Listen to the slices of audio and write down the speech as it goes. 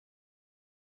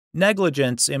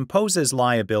Negligence imposes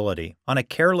liability on a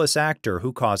careless actor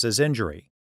who causes injury.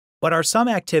 But are some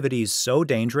activities so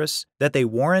dangerous that they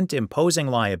warrant imposing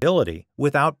liability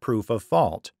without proof of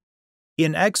fault?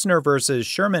 In Exner versus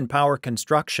Sherman Power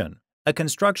Construction, a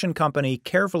construction company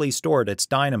carefully stored its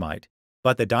dynamite,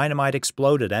 but the dynamite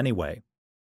exploded anyway.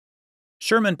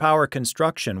 Sherman Power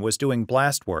Construction was doing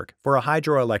blast work for a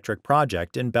hydroelectric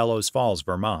project in Bellows Falls,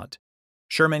 Vermont.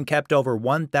 Sherman kept over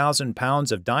 1,000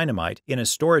 pounds of dynamite in a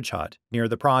storage hut near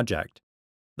the project.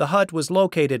 The hut was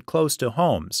located close to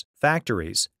homes,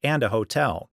 factories, and a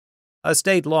hotel. A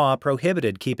state law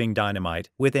prohibited keeping dynamite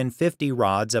within 50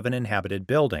 rods of an inhabited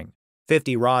building.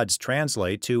 50 rods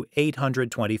translate to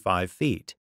 825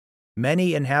 feet.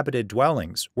 Many inhabited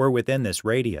dwellings were within this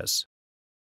radius.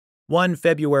 One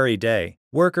February day,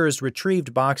 workers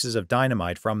retrieved boxes of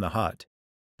dynamite from the hut.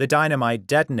 The dynamite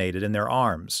detonated in their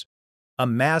arms. A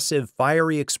massive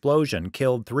fiery explosion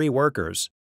killed 3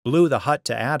 workers, blew the hut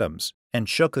to atoms, and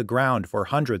shook the ground for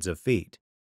hundreds of feet.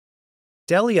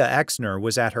 Delia Exner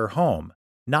was at her home,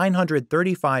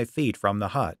 935 feet from the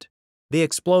hut. The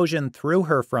explosion threw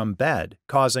her from bed,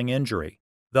 causing injury.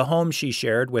 The home she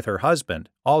shared with her husband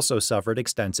also suffered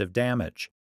extensive damage.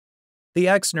 The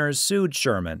Exners sued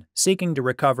Sherman, seeking to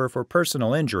recover for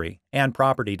personal injury and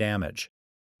property damage.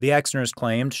 The Exners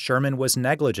claimed Sherman was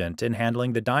negligent in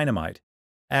handling the dynamite.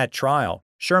 At trial,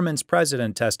 Sherman's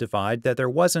president testified that there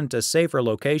wasn't a safer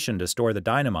location to store the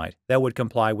dynamite that would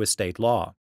comply with state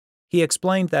law. He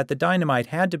explained that the dynamite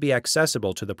had to be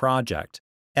accessible to the project,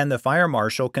 and the fire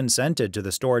marshal consented to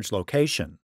the storage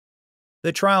location.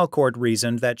 The trial court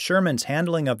reasoned that Sherman's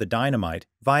handling of the dynamite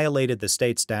violated the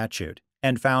state statute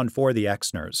and found for the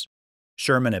Exners.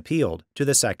 Sherman appealed to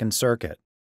the Second Circuit.